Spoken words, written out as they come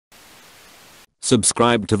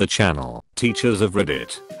Subscribe to the channel. Teachers of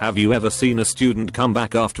Reddit, have you ever seen a student come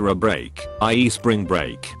back after a break, i.e. spring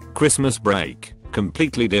break, Christmas break,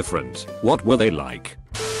 completely different? What were they like?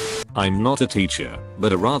 I'm not a teacher,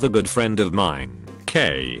 but a rather good friend of mine,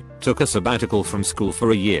 Kay, took a sabbatical from school for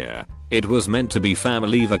a year. It was meant to be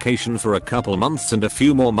family vacation for a couple months and a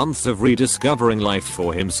few more months of rediscovering life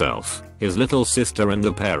for himself, his little sister and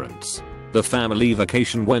the parents. The family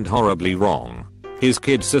vacation went horribly wrong. His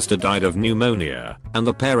kid sister died of pneumonia, and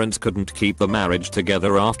the parents couldn't keep the marriage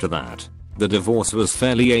together after that. The divorce was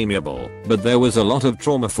fairly amiable, but there was a lot of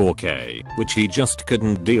trauma for Kay, which he just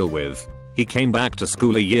couldn't deal with. He came back to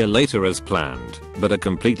school a year later as planned, but a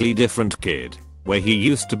completely different kid. Where he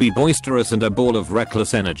used to be boisterous and a ball of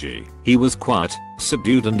reckless energy, he was quiet,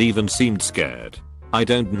 subdued and even seemed scared. I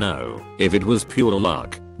don't know if it was pure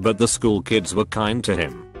luck, but the school kids were kind to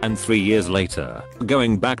him, and 3 years later,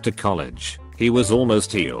 going back to college, he was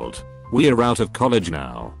almost healed. We're out of college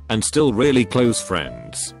now, and still really close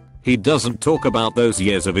friends. He doesn't talk about those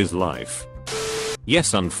years of his life.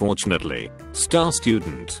 Yes, unfortunately. Star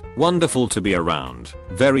student, wonderful to be around,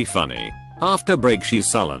 very funny. After break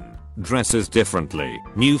she's sullen, dresses differently,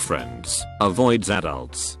 new friends, avoids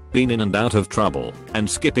adults, been in and out of trouble, and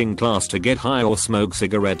skipping class to get high or smoke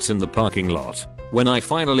cigarettes in the parking lot. When I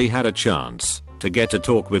finally had a chance to get to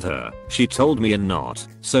talk with her, she told me in not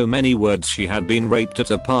so many words she had been raped at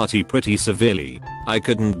a party pretty severely. I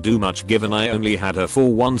couldn't do much given I only had her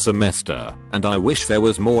for one semester, and I wish there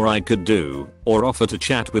was more I could do, or offer to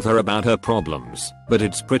chat with her about her problems, but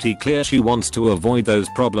it's pretty clear she wants to avoid those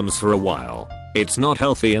problems for a while. It's not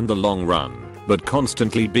healthy in the long run, but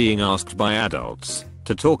constantly being asked by adults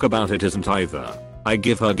to talk about it isn't either. I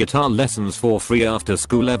give her guitar lessons for free after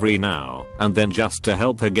school every now and then just to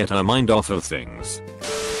help her get her mind off of things.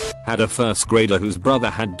 Had a first grader whose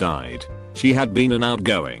brother had died. She had been an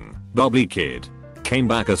outgoing, bubbly kid. Came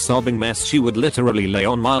back a sobbing mess. She would literally lay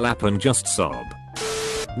on my lap and just sob.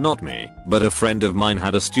 Not me, but a friend of mine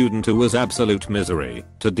had a student who was absolute misery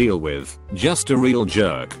to deal with. Just a real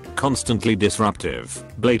jerk, constantly disruptive,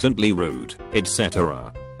 blatantly rude,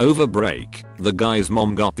 etc. Over break, the guy's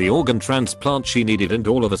mom got the organ transplant she needed and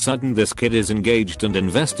all of a sudden this kid is engaged and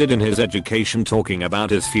invested in his education, talking about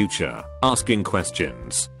his future, asking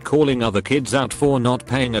questions, calling other kids out for not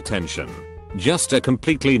paying attention. Just a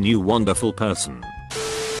completely new wonderful person.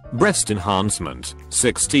 Breast enhancement,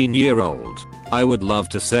 16-year-old. I would love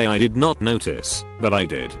to say I did not notice, but I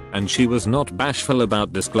did, and she was not bashful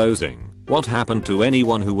about disclosing what happened to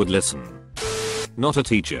anyone who would listen. Not a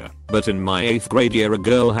teacher, but in my 8th grade year a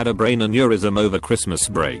girl had a brain aneurysm over Christmas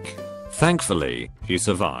break. Thankfully, she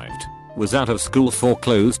survived. Was out of school for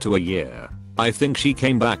close to a year. I think she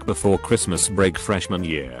came back before Christmas break freshman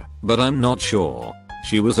year, but I'm not sure.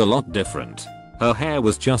 She was a lot different. Her hair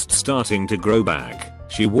was just starting to grow back.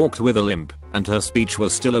 She walked with a limp, and her speech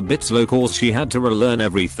was still a bit slow cause she had to relearn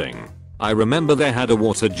everything. I remember they had a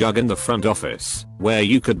water jug in the front office where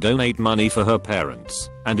you could donate money for her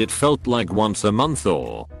parents, and it felt like once a month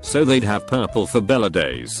or so they'd have purple for Bella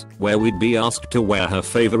Days where we'd be asked to wear her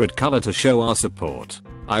favorite color to show our support.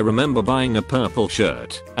 I remember buying a purple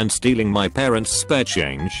shirt and stealing my parents' spare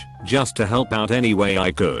change just to help out any way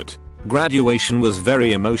I could. Graduation was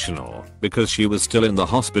very emotional because she was still in the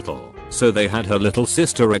hospital, so they had her little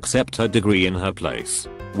sister accept her degree in her place.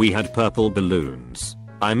 We had purple balloons.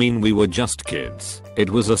 I mean, we were just kids. It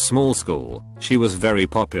was a small school. She was very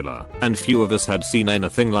popular, and few of us had seen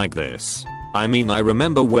anything like this. I mean, I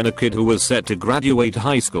remember when a kid who was set to graduate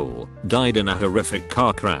high school died in a horrific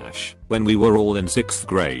car crash when we were all in 6th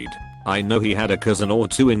grade. I know he had a cousin or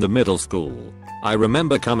two in the middle school. I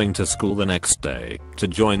remember coming to school the next day to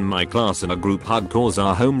join my class in a group hug cause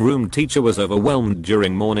our homeroom teacher was overwhelmed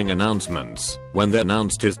during morning announcements when they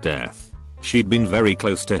announced his death. She'd been very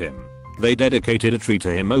close to him. They dedicated a tree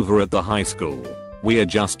to him over at the high school. We're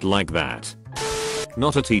just like that.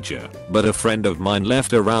 Not a teacher, but a friend of mine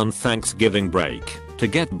left around Thanksgiving break to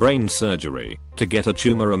get brain surgery to get a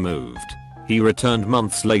tumor removed. He returned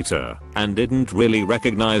months later and didn't really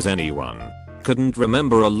recognize anyone. Couldn't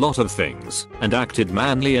remember a lot of things and acted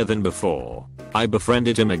manlier than before. I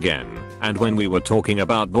befriended him again, and when we were talking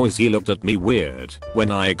about boys he looked at me weird when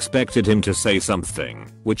I expected him to say something,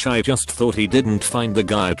 which I just thought he didn't find the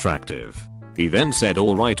guy attractive. He then said,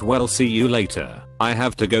 "Alright, well, see you later. I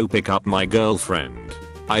have to go pick up my girlfriend."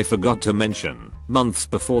 I forgot to mention, months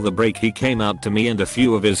before the break he came out to me and a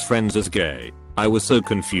few of his friends as gay. I was so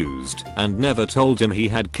confused and never told him he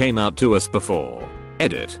had came out to us before.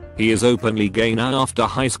 Edit. He is openly gay now after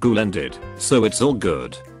high school ended, so it's all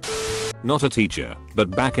good. Not a teacher,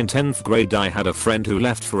 but back in 10th grade I had a friend who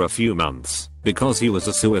left for a few months because he was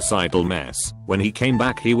a suicidal mess. When he came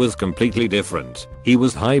back he was completely different. He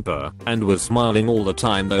was hyper and was smiling all the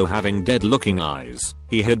time though having dead looking eyes.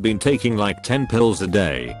 He had been taking like 10 pills a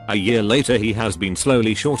day. A year later he has been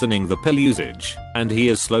slowly shortening the pill usage and he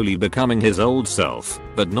is slowly becoming his old self,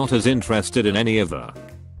 but not as interested in any of the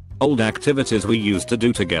old activities we used to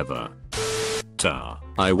do together.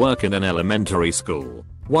 I work in an elementary school.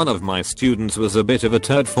 One of my students was a bit of a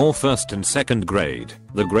turd for 1st and 2nd grade,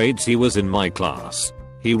 the grades he was in my class.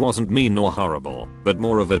 He wasn't mean or horrible, but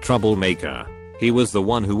more of a troublemaker. He was the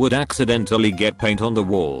one who would accidentally get paint on the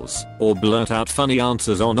walls, or blurt out funny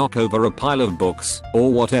answers or knock over a pile of books,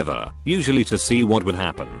 or whatever, usually to see what would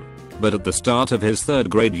happen. But at the start of his 3rd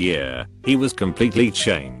grade year, he was completely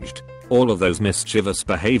changed. All of those mischievous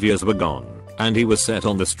behaviors were gone, and he was set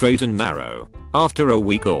on the straight and narrow. After a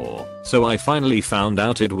week or so I finally found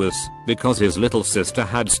out it was because his little sister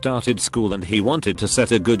had started school and he wanted to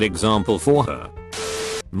set a good example for her.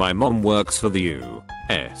 My mom works for the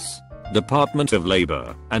U.S. Department of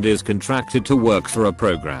Labor and is contracted to work for a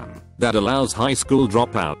program that allows high school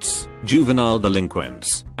dropouts, juvenile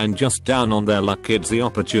delinquents, and just down on their luck kids the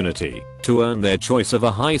opportunity to earn their choice of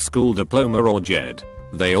a high school diploma or GED.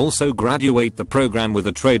 They also graduate the program with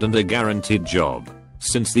a trade and a guaranteed job.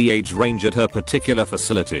 Since the age range at her particular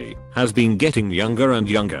facility has been getting younger and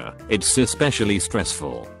younger, it's especially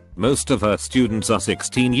stressful. Most of her students are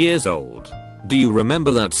 16 years old. Do you remember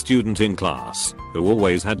that student in class who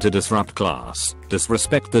always had to disrupt class,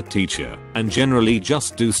 disrespect the teacher, and generally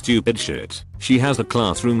just do stupid shit? She has a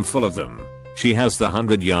classroom full of them. She has the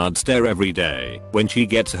 100-yard stare every day when she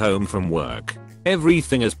gets home from work.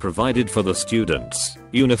 Everything is provided for the students: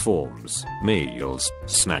 uniforms, meals,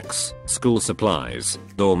 snacks, school supplies,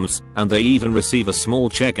 dorms, and they even receive a small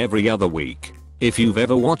check every other week. If you've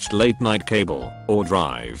ever watched late night cable or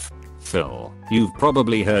Drive, Phil, you've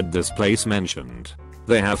probably heard this place mentioned.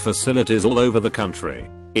 They have facilities all over the country.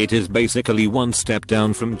 It is basically one step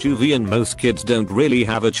down from juvie and most kids don't really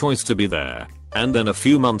have a choice to be there. And then a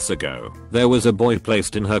few months ago, there was a boy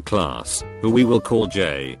placed in her class, who we will call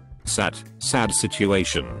Jay. Sad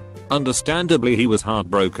situation. Understandably he was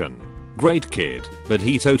heartbroken. Great kid, but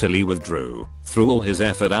he totally withdrew, threw all his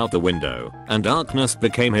effort out the window, and darkness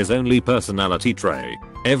became his only personality trait.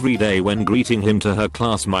 Every day when greeting him to her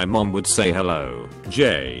class my mom would say, "Hello,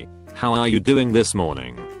 Jay. How are you doing this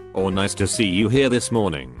morning?" Or "Nice to see you here this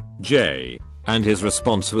morning, Jay." And his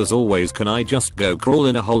response was always, "Can I just go crawl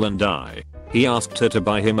in a hole and die?" He asked her to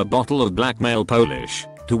buy him a bottle of black male Polish,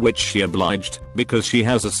 to which she obliged, because she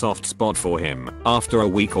has a soft spot for him. After a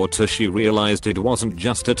week or two she realized it wasn't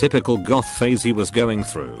just a typical goth phase he was going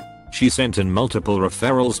through. She sent in multiple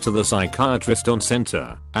referrals to the psychiatrist on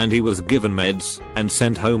center, and he was given meds and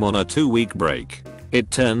sent home on a 2-week break.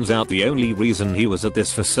 It turns out the only reason he was at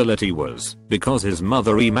this facility was because his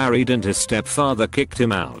mother remarried and his stepfather kicked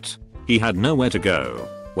him out. He had nowhere to go.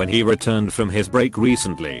 When he returned from his break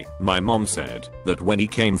recently, my mom said that when he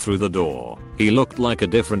came through the door, he looked like a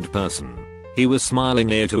different person. He was smiling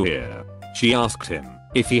ear to ear. She asked him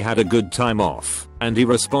if he had a good time off, and he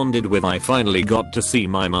responded with, "I finally got to see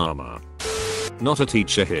my mama." Not a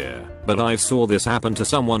teacher here, but I saw this happen to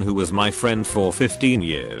someone who was my friend for 15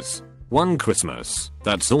 years. One Christmas,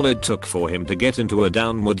 that's all it took for him to get into a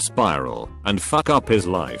downward spiral and fuck up his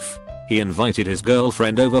life. He invited his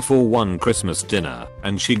girlfriend over for one Christmas dinner,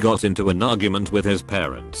 and she got into an argument with his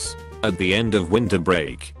parents. At the end of winter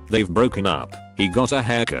break, they've broken up. He got a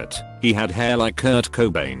haircut, he had hair like Kurt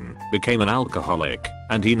Cobain, became an alcoholic,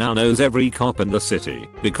 and he now knows every cop in the city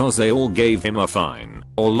because they all gave him a fine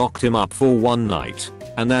or locked him up for one night.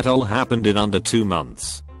 And that all happened in under 2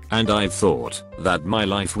 months. And I thought that my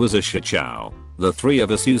life was a shit show. The 3 of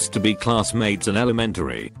us used to be classmates in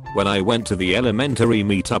elementary. When I went to the elementary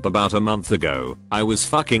meetup about a month ago, I was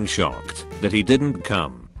fucking shocked that he didn't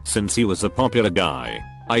come, since he was a popular guy.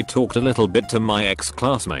 I talked a little bit to my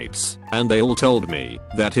ex-classmates, and they all told me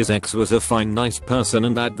that his ex was a fine nice person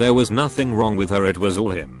and that there was nothing wrong with her, it was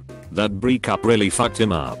all him. That breakup really fucked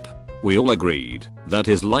him up. We all agreed that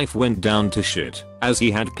his life went down to shit, as he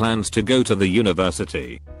had plans to go to the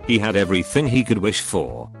university. He had everything he could wish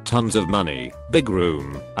for, tons of money, big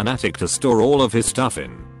room, an attic to store all of his stuff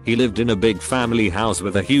in. He lived in a big family house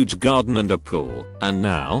with a huge garden and a pool, and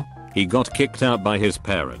now, he got kicked out by his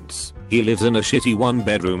parents. He lives in a shitty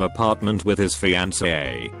 1-bedroom apartment with his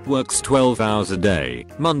fiancée, works 12 hours a day,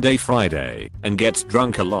 Monday, Friday, and gets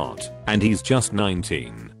drunk a lot, and he's just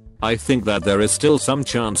 19. I think that there is still some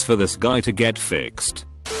chance for this guy to get fixed.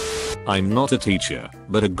 I'm not a teacher,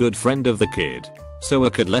 but a good friend of the kid. So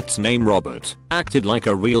a kid let's name Robert acted like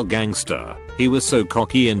a real gangster. He was so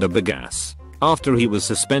cocky and a big ass. After he was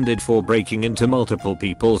suspended for breaking into multiple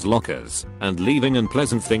people's lockers and leaving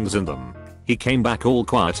unpleasant things in them, he came back all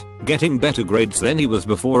quiet, getting better grades than he was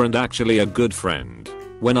before and actually a good friend.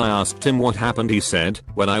 When I asked him what happened, he said,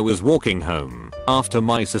 when I was walking home after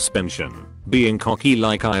my suspension, being cocky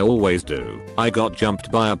like I always do, I got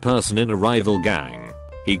jumped by a person in a rival gang.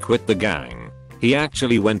 He quit the gang. He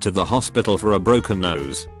actually went to the hospital for a broken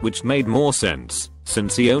nose, which made more sense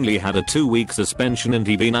since he only had a 2-week suspension and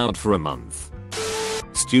he'd been out for a month.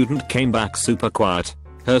 Student came back super quiet.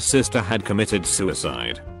 Her sister had committed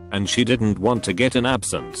suicide and she didn't want to get an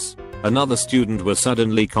absence. Another student was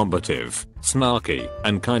suddenly combative, snarky,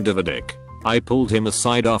 and kind of a dick. I pulled him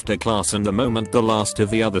aside after class and the moment the last of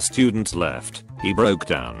the other students left, he broke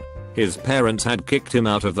down. His parents had kicked him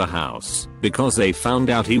out of the house because they found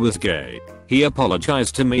out he was gay. He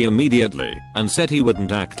apologized to me immediately and said he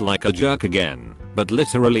wouldn't act like a jerk again, but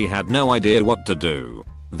literally had no idea what to do.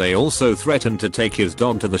 They also threatened to take his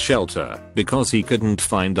dog to the shelter because he couldn't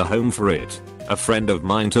find a home for it. A friend of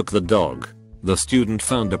mine took the dog. The student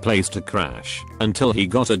found a place to crash until he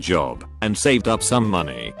got a job and saved up some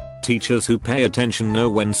money. Teachers who pay attention know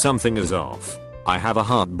when something is off. I have a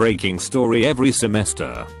heartbreaking story every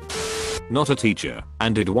semester. Not a teacher,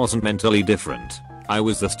 and it wasn't mentally different. I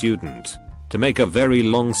was the student. To make a very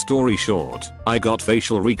long story short, I got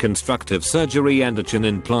facial reconstructive surgery and a chin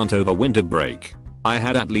implant over winter break. I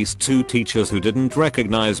had at least 2 teachers who didn't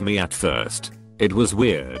recognize me at first. It was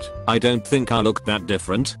weird. I don't think I looked that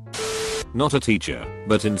different. Not a teacher,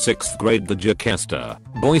 but in 6th grade the jokester,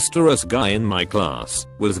 boisterous guy in my class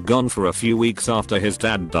was gone for a few weeks after his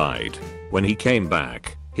dad died. When he came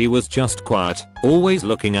back, he was just quiet, always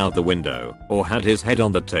looking out the window, or had his head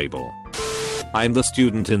on the table. I'm the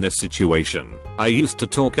student in this situation. I used to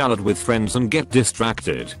talk out with friends and get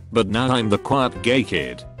distracted, but now I'm the quiet gay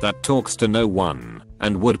kid that talks to no one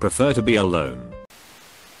and would prefer to be alone.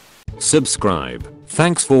 Subscribe.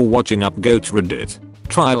 Thanks for watching UpGoat Reddit.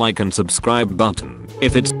 Try like and subscribe button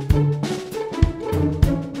if it's